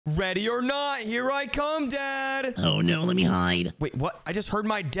Ready or not, here I come, Dad. Oh no, let me hide. Wait, what? I just heard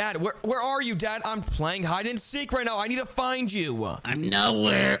my dad. Where are you, Dad? I'm playing hide and seek right now. I need to find you. I'm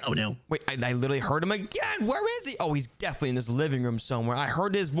nowhere. Oh no. Wait, I literally heard him again. Where is he? Oh, he's definitely in this living room somewhere. I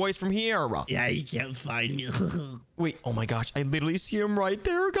heard his voice from here. Yeah, you can't find me. Wait, oh my gosh, I literally see him right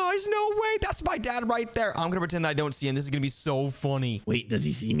there, guys. No way, that's my dad right there. I'm gonna pretend that I don't see him. This is gonna be so funny. Wait, does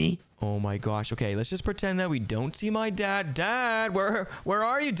he see me? Oh my gosh. Okay, let's just pretend that we don't see my dad. Dad, where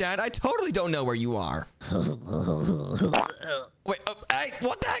are you, Dad? I totally don't know where you are. Wait, hey,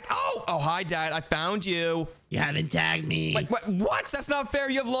 what the heck? Oh, hi, Dad. I found you. You haven't tagged me. Wait, what? That's not fair.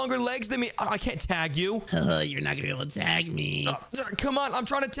 You have longer legs than me. Oh, I can't tag you. You're not gonna be able to tag me. Come on, I'm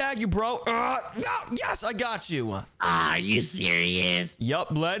trying to tag you, bro. No, yes, I got you. Are you serious? Yup,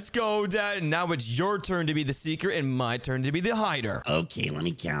 let's go, Dad. Now it's your turn to be the seeker and my turn to be the hider. Okay, let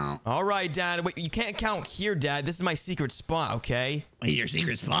me count. All right, Dad. Wait, you can't count here, Dad. This is my secret spot, okay? Wait, your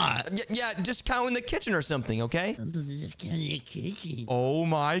secret spot? Yeah, just count in the kitchen or something, okay? Just count in the kitchen. Oh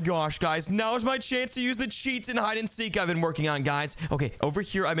my gosh, guys. Now is my chance to use the cheats in hide and seek I've been working on, guys. Okay, over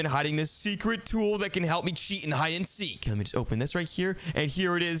here, I've been hiding this secret tool that can help me cheat in hide and seek. Let me just open this right here. And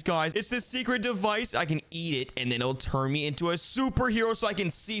here it is, guys. It's this secret device. I can eat it, and then it'll turn me into a superhero so I can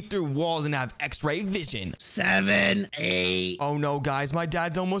see through walls and have X-ray vision. 7, 8. Oh no, guys. My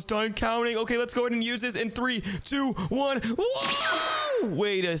dad's almost done counting. Okay, let's go ahead and use this in 3, 2, 1. Whoa!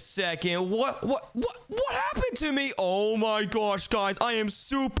 Wait a second. What happened to me? Oh my gosh, guys. I am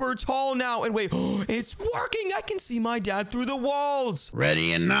super tall now. And wait, it's working. I can see my dad through the walls.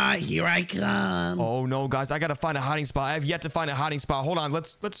 Ready or not, here I come. Oh no, guys. I gotta find a hiding spot. I have yet to find a hiding spot. Hold on.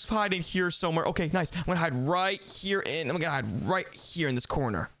 Let's hide in here somewhere. Okay, nice. I'm gonna hide right here and I'm gonna hide right here in this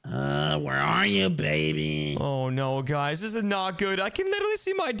corner. Where are you, baby? Oh no, guys. This is not good. I can literally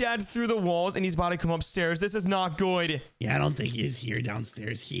see my dad through the walls and he's about to come upstairs. This is not good. Yeah, I don't think he's here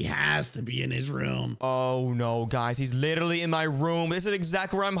downstairs. He has to be in his room. Oh no, guys. He's literally in my room. This is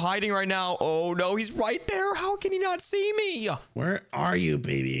exactly where I'm hiding right now. Oh no, he's right there. How can he not see me? Where are you,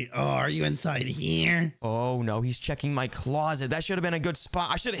 baby? Oh, are you inside here? Oh no, he's checking my closet. That should have been a good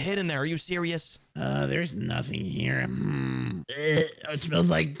spot. I should have hid in there. Are you serious? There's nothing here. It smells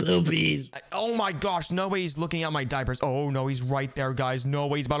like poopies. Oh my gosh, no way he's looking at my diapers. Oh no, he's right there, guys. No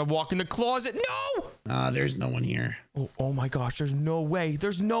way he's about to walk in the closet. No! There's no one here. Oh my gosh, there's no way.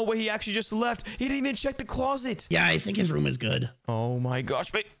 There's no way he actually just left. He didn't even check the closet. Yeah, I think his room is good. Oh my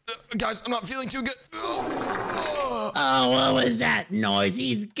gosh. Wait, guys, I'm not feeling too good. Oh, what was that noise?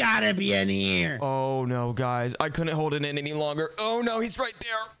 He's gotta be in here. Oh no, guys. I couldn't hold it in any longer. Oh no, he's right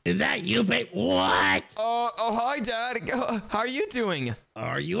there. Is that you, babe? What? Oh, hi, Dad. How are you doing?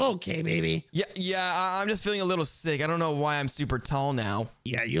 Are you okay, baby? Yeah, I'm just feeling a little sick. I don't know why I'm super tall now.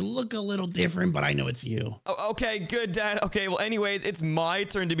 Yeah, you look a little different, but I know it's you. Oh, okay, good, Dad. Okay, well, anyways, it's my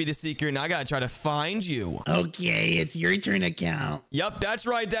turn to be the seeker, and I gotta try to find you. Okay, it's your turn to count. Yep, that's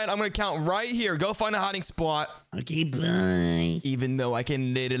right, Dad. I'm gonna count right here. Go find a hiding spot. Okay, bye. Even though I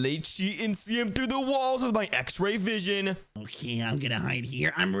can literally cheat and see him through the walls with my X-ray vision. Okay, I'm gonna hide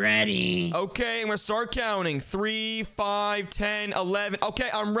here. I'm ready. Okay, I'm gonna start counting. 3, 5, 10, 11. Okay,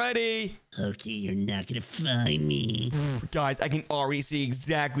 I'm ready. Okay, you're not gonna find me. Guys, I can already see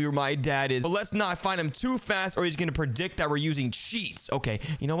exactly where my dad is. But let's not find him too fast or he's gonna predict that we're using cheats. Okay,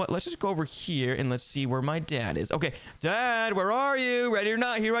 you know what? Let's just go over here and let's see where my dad is. Okay, Dad, where are you? Ready or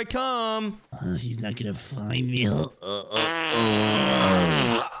not, here I come. He's not gonna find me. Oh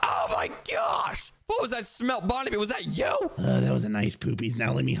my gosh! What was that smell? Barnaby, was that you? That was a nice poopies.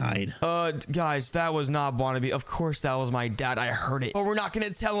 Now let me hide. Guys, that was not Barnaby. Of course that was my dad. I heard it. But we're not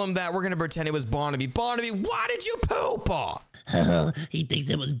gonna tell him that. We're gonna pretend it was Barnaby. Barnaby, why did you poop? He thinks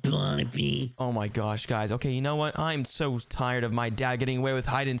it was Barnaby. Oh my gosh, guys. Okay, you know what? I'm so tired of my dad getting away with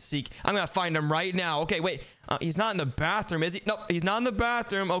hide and seek. I'm gonna find him right now. Okay, wait. He's not in the bathroom, is he? No, he's not in the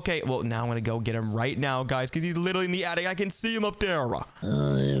bathroom. Okay, well, now I'm gonna go get him right now, guys, because he's literally in the attic. I can see him up there.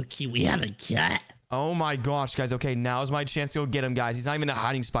 Okay, we have a cat. Oh my gosh, guys. Okay, now's my chance to go get him, guys. He's not even in a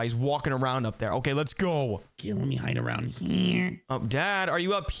hiding spot. He's walking around up there. Okay, let's go. Okay, let me hide around here. Oh, Dad, are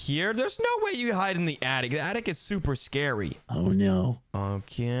you up here? There's no way you can hide in the attic. The attic is super scary. Oh, no.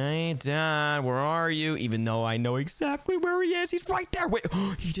 Okay, Dad, where are you? Even though I know exactly where he is. He's right there. Wait,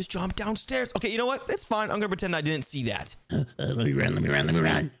 he just jumped downstairs. Okay, you know what? It's fine. I'm going to pretend I didn't see that. Let me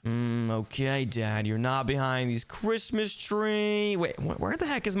run. Okay, Dad, you're not behind these Christmas tree. Wait, where the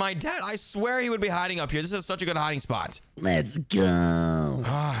heck is my dad? I swear he would be hiding up here. This is such a good hiding spot. Let's go.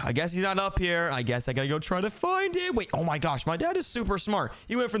 I I guess he's not up here. I guess I gotta go try to find him. Wait, oh my gosh, my dad is super smart.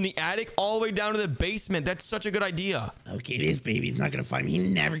 He went from the attic all the way down to the basement. That's such a good idea. Okay, this baby's not gonna find me. He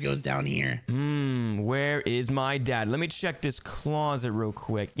never goes down here. Where is my dad? Let me check this closet real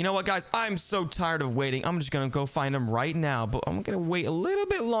quick. You know what, guys? I'm so tired of waiting. I'm just gonna go find him right now, but I'm gonna wait a little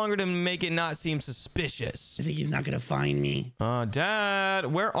bit longer to make it not seem suspicious. I think he's not gonna find me. Dad,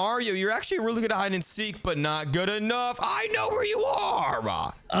 where are you? You're actually really good at hide and seek, but not good enough. I know where you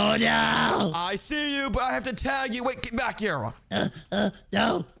are. Oh no! I see you, but I have to tag you. Wait, get back here.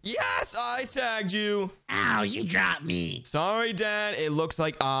 No! Yes, I tagged you. Ow, you dropped me. Sorry, Dad. It looks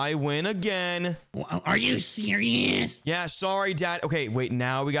like I win again. Are you serious? Yeah, sorry, Dad. Okay, wait,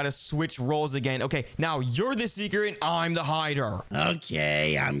 now we gotta switch roles again. Okay, now you're the seeker and I'm the hider.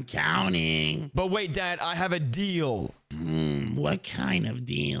 Okay, I'm counting. But wait, Dad, I have a deal. What kind of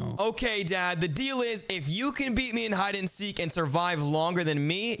deal? Okay, Dad, the deal is if you can beat me in hide and seek and survive longer than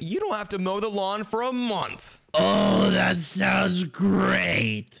me, you don't have to mow the lawn for a month. Oh, that sounds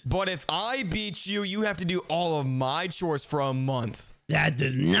great. But if I beat you, you have to do all of my chores for a month. That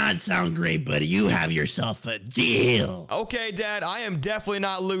does not sound great, but you have yourself a deal. Okay, Dad, I am definitely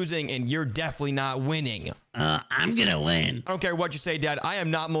not losing, and you're definitely not winning. I'm gonna win. I don't care what you say, Dad. I am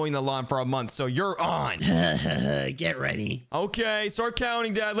not mowing the lawn for a month, so you're on. Get ready. Okay, start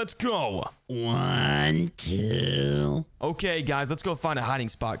counting, Dad. Let's go. 1, 2. Okay, guys, let's go find a hiding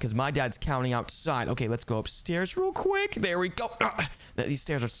spot because my dad's counting outside. Okay, let's go upstairs real quick. There we go. These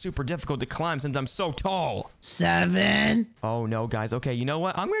stairs are super difficult to climb since I'm so tall. 7. Oh, no, guys. Okay, you know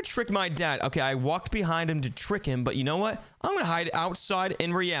what? I'm going to trick my dad. Okay, I walked behind him to trick him, but you know what? I'm going to hide outside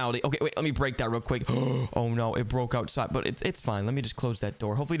in reality. Okay, wait, let me break that real quick. Oh, no, it broke outside, but it's fine. Let me just close that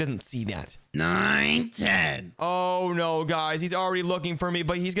door. Hopefully he doesn't see that. 9, 10. Oh, no, guys. He's already looking for me,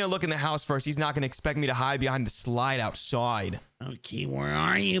 but he's going to look in the house first. He's not going to expect me to hide behind the slide outside. Okay, where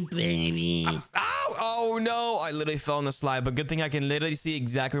are you, baby? Ow! Oh, no. I literally fell in the slide, but good thing I can literally see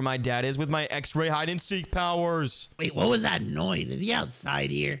exactly where my dad is with my X-ray hide and seek powers. Wait, what was that noise? Is he outside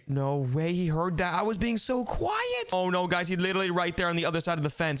here? No way he heard that. I was being so quiet. Oh, no, guys. He's literally right there on the other side of the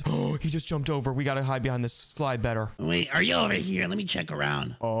fence. Oh, he just jumped over. We got to hide behind this slide better. Wait, are you over here? Let me check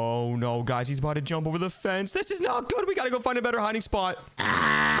around. Oh, no, guys. He's about to jump over the fence. This is not good. We got to go find a better hiding spot.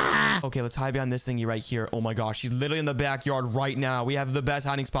 Okay, let's hide behind this thingy right here. Oh, my gosh. He's literally in the backyard right now. We have the best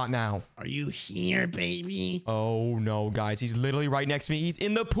hiding spot now. Are you here, baby? Oh, no, guys. He's literally right next to me. He's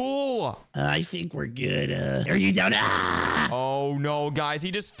in the pool. I think we're good. Are you down? Oh, no, guys.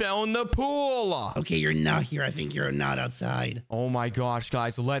 He just fell in the pool. Okay, you're not here. I think you're not outside. Oh, my gosh,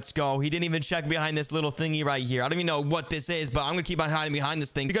 guys. Let's go. He didn't even check behind this little thingy right here. I don't even know what this is, but I'm going to keep on hiding behind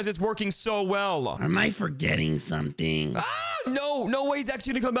this thing because it's working so well. Am I forgetting something? No way. He's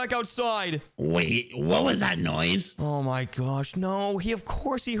actually going to come back outside. Wait, what was that noise? Oh, my gosh. No, of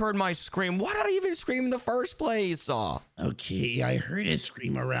course he heard my scream. Why did I even scream in the first place? Okay, I heard it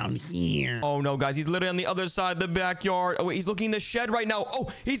scream around here. Oh, no, guys. He's literally on the other side of the backyard. Oh, wait, he's looking in the shed right now.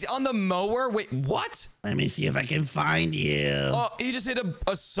 Oh, he's on the mower. Wait, what? Let me see if I can find you. Oh, he just hit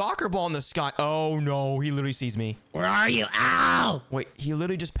a soccer ball in the sky. Oh, no. He literally sees me. Where are you? Ow! Wait, he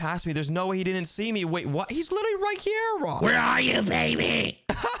literally just passed me. There's no way he didn't see me. Wait, what? He's literally right here. Where are you, baby?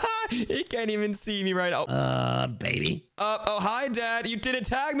 He can't even see me right now. Baby? Oh, hi, Dad. You didn't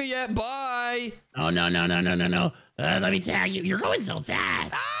tag me yet. Bye. Oh, no. Let me tag you. You're going so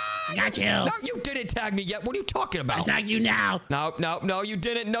fast. Got you. No, you didn't tag me yet. What are you talking about? I tagged you now. No, you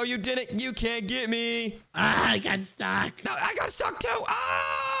didn't. No, you didn't. You can't get me. I got stuck. No, I got stuck too.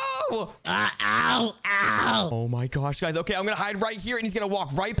 Oh! Ow. Oh my gosh, guys. Okay, I'm gonna hide right here and he's gonna walk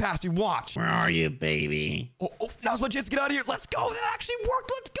right past me. Watch. Where are you, baby? Oh, now's my chance to get out of here. Let's go. That actually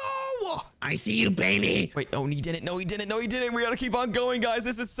worked. Let's go. I see you, baby. Wait, oh, he didn't. No, he didn't. We gotta keep on going, guys.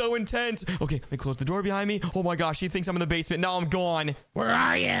 This is so intense. Okay, let me close the door behind me. Oh my gosh, he thinks I'm in the basement. Now I'm gone. Where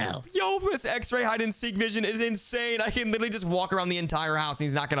are you? Yo, this X-ray hide and seek vision is insane. I can literally just walk around the entire house and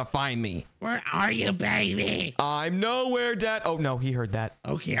he's not gonna find me. Where are you, baby? I'm nowhere, Dad. Oh no, he heard that.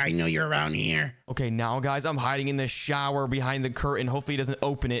 Okay, I know you're around here. Okay, now, guys, I'm hiding in the shower behind the curtain. Hopefully he doesn't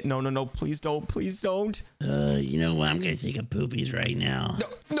open it. No, please don't. Please don't. You know what? I'm gonna take a poopies right now.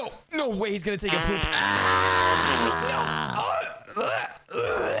 No way he's gonna take a poop.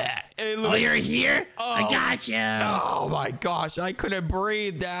 Oh, you're here? I got you. Oh my gosh, I couldn't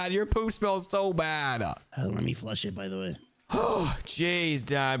breathe, Dad. Your poop smells so bad. Let me flush it, by the way. Oh, jeez,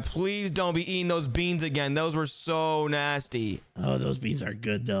 Dad. Please don't be eating those beans again. Those were so nasty. Oh, those beans are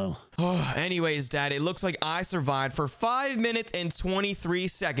good, though. Anyways, Dad, it looks like I survived for 5 minutes and 23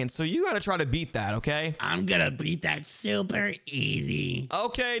 seconds. So you got to try to beat that, okay? I'm gonna beat that super easy.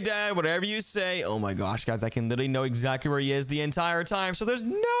 Okay, Dad, whatever you say. Oh my gosh, guys, I can literally know exactly where he is the entire time. So there's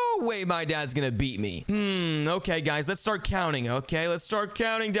no way my dad's gonna beat me. Okay, guys, let's start counting. Okay, let's start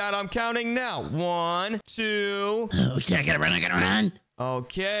counting, Dad. I'm counting now. 1, 2. Okay, I gotta run.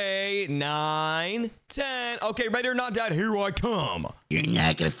 Okay, 9, 10. Okay, ready or not, Dad, here I come. You're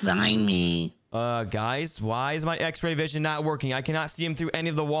not gonna find me. Guys, why is my X-ray vision not working? I cannot see him through any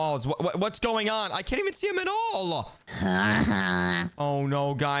of the walls. What's going on? I can't even see him at all. Oh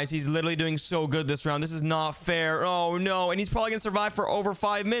no, guys, he's literally doing so good this round. This is not fair. Oh no, and he's probably gonna survive for over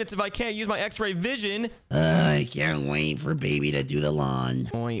 5 minutes if I can't use my X-ray vision. I can't wait for baby to do the lawn.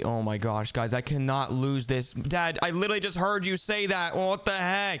 Oh my gosh, guys, I cannot lose this. Dad, I literally just heard you say that. What the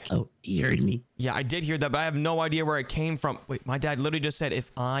heck? Oh, you heard me. Yeah, I did hear that, but I have no idea where it came from. Wait, my dad literally just said,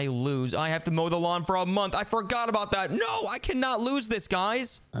 if I lose, I have to mow the lawn for a month. I forgot about that. No, I cannot lose this,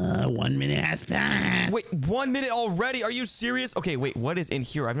 guys. 1 minute has passed. Wait, 1 minute already? Are you serious? Okay, wait, what is in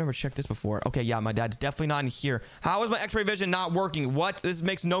here? I've never checked this before. Okay, yeah, my dad's definitely not in here. How is my X-ray vision not working? What? This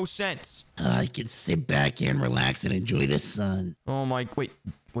makes no sense. I can sit back and relax and enjoy the sun. Oh my, wait,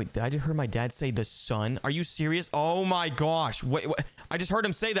 did I just hear my dad say the sun? Are you serious? Oh my gosh. Wait, I just heard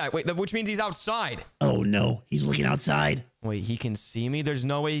him say that. Wait, which means he's outside. Oh no, he's looking outside. Wait, he can see me? There's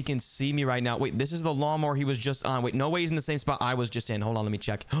no way he can see me right now. Wait, this is the lawnmower he was just on. Wait, no way he's in the same spot I was just in. Hold on, let me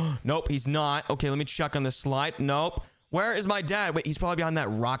check. Nope, he's not. Okay, let me check on the slide. Nope. Where is my dad? Wait, he's probably behind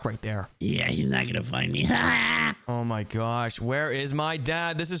that rock right there. Yeah, he's not gonna find me. Oh my gosh, where is my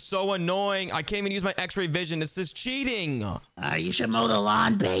dad? This is so annoying. I can't even use my X-ray vision. It's this cheating. You should mow the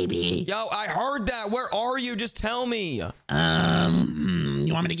lawn, baby. Yo, I heard that. Where are you? Just tell me.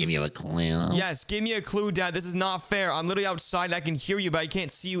 You want me to give you a clue? Yes, give me a clue, Dad. This is not fair. I'm literally outside and I can hear you, but I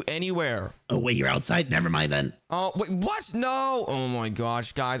can't see you anywhere. Oh, wait, you're outside? Never mind then. Oh, wait, what? No. Oh my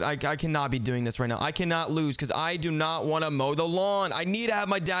gosh, guys. I cannot be doing this right now. I cannot lose because I do not want to mow the lawn. I need to have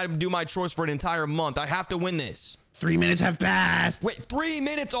my dad do my chores for an entire month. I have to win this. 3 minutes have passed. Wait, 3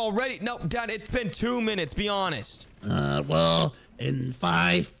 minutes already? No, Dad, it's been 2 minutes. Be honest. Well, in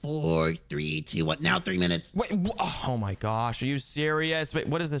 5, 4, 3, 2, 1. Now 3 minutes. Wait, oh my gosh, are you serious? Wait,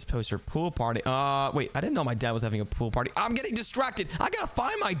 what is this poster? Pool party. Wait, I didn't know my dad was having a pool party. I'm getting distracted. I gotta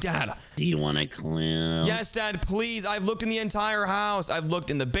find my dad. Do you want a clue? Yes, Dad, please. I've looked in the entire house. I've looked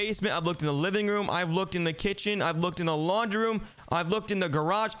in the basement. I've looked in the living room. I've looked in the kitchen. I've looked in the laundry room. I've looked in the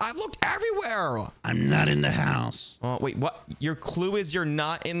garage. I've looked everywhere. I'm not in the house. Wait, what? Your clue is you're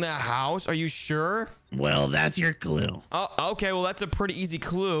not in the house? Are you sure? Well, that's your clue. Oh, okay. Well, that's a pretty easy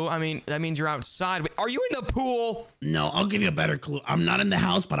clue. I mean, that means you're outside. Wait, are you in the pool? No, I'll give you a better clue. I'm not in the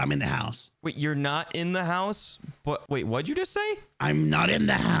house, but I'm in the house. Wait, you're not in the house? But wait, what'd you just say? I'm not in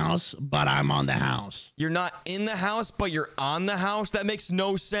the house, but I'm on the house. You're not in the house, but you're on the house? That makes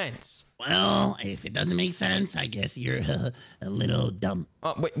no sense. Well, if it doesn't make sense, I guess you're a little dumb.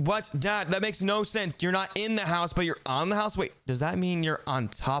 Wait, what? Dad, that makes no sense. You're not in the house, but you're on the house? Wait, does that mean you're on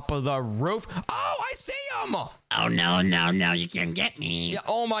top of the roof? Oh, I see him! Oh, no, you can't get me. Yeah,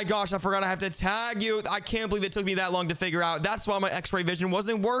 oh my gosh, I forgot I have to tag you. I can't believe it took me that long to figure out. That's why my X-ray vision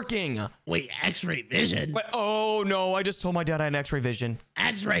wasn't working. Wait, X-ray vision? Wait, oh no, I just told my dad I had an X-ray vision.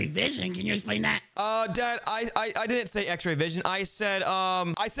 X-ray vision? Can you explain that? Dad, I didn't say X-ray vision. I said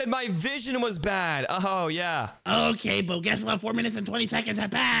my vision was bad. Oh, yeah. Okay, but guess what? 4 minutes and 20 seconds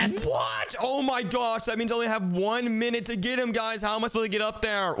have passed. What? Oh my gosh, that means I only have 1 minute to get him, guys. How am I supposed to get up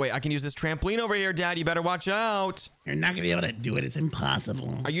there? Wait, I can use this trampoline over here, Dad. You better watch out. You're not gonna be able to do it. It's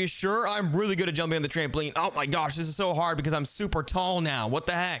impossible. Are you sure? I'm really good at jumping on the trampoline. Oh my gosh, this is so hard because I'm super tall now. What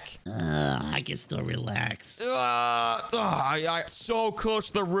the heck? I can still relax. I so close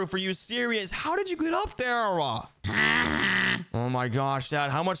to the roof. Are you serious? How did you get up there? Oh my gosh, Dad.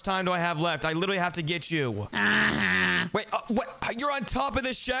 How much time do I have left? I literally have to get you. Wait, what? You're on top of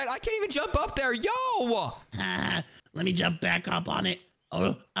this shed? I can't even jump up there. Yo! Let me jump back up on it.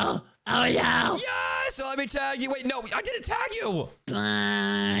 Oh, yeah. Yes! Let me tag you. Wait, no, I didn't tag you.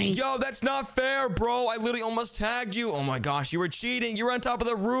 Bye. Yo, that's not fair, bro. I literally almost tagged you. Oh my gosh, you were cheating. You were on top of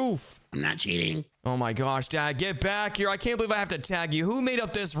the roof. I'm not cheating. Oh my gosh, Dad, get back here. I can't believe I have to tag you. Who made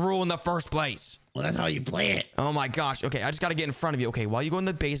up this rule in the first place? Well, that's how you play it. Oh my gosh. Okay, I just gotta get in front of you. Okay, while you go in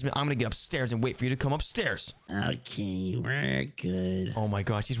the basement, I'm gonna get upstairs and wait for you to come upstairs. Okay, we're good. Oh my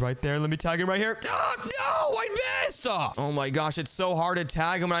gosh, he's right there. Let me tag him right here. Oh, no, I missed. Oh my gosh, it's so hard to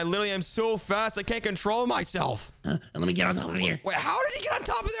tag him, and I literally am so fast, I can't control myself. Let me get on top of here. Wait, how did he get on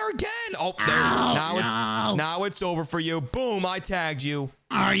top of there again? Oh, there. Ow, Now it's over for you. Boom, I tagged you.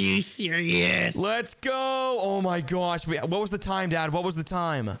 Are you serious? Let's go. Oh my gosh. Wait, what was the time, Dad? What was the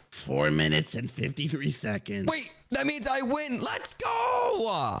time? 4 minutes and 53 seconds. Wait, that means I win. Let's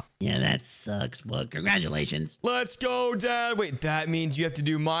go. Yeah, that sucks. Well, congratulations. Let's go, Dad. Wait, that means you have to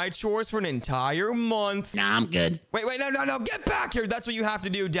do my chores for an entire month. Nah, I'm good. Wait, no. Get back here. That's what you have to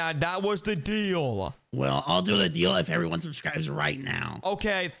do, Dad. That was the deal. Well, I'll do the deal if everyone subscribes right now.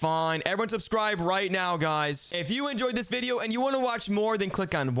 Okay, fine. Everyone subscribe right now, guys. If you enjoyed this video and you want to watch more, then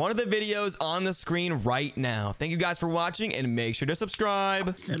click on one of the videos on the screen right now. Thank you guys for watching, and make sure to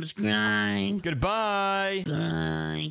subscribe. Subscribe. Goodbye. Bye.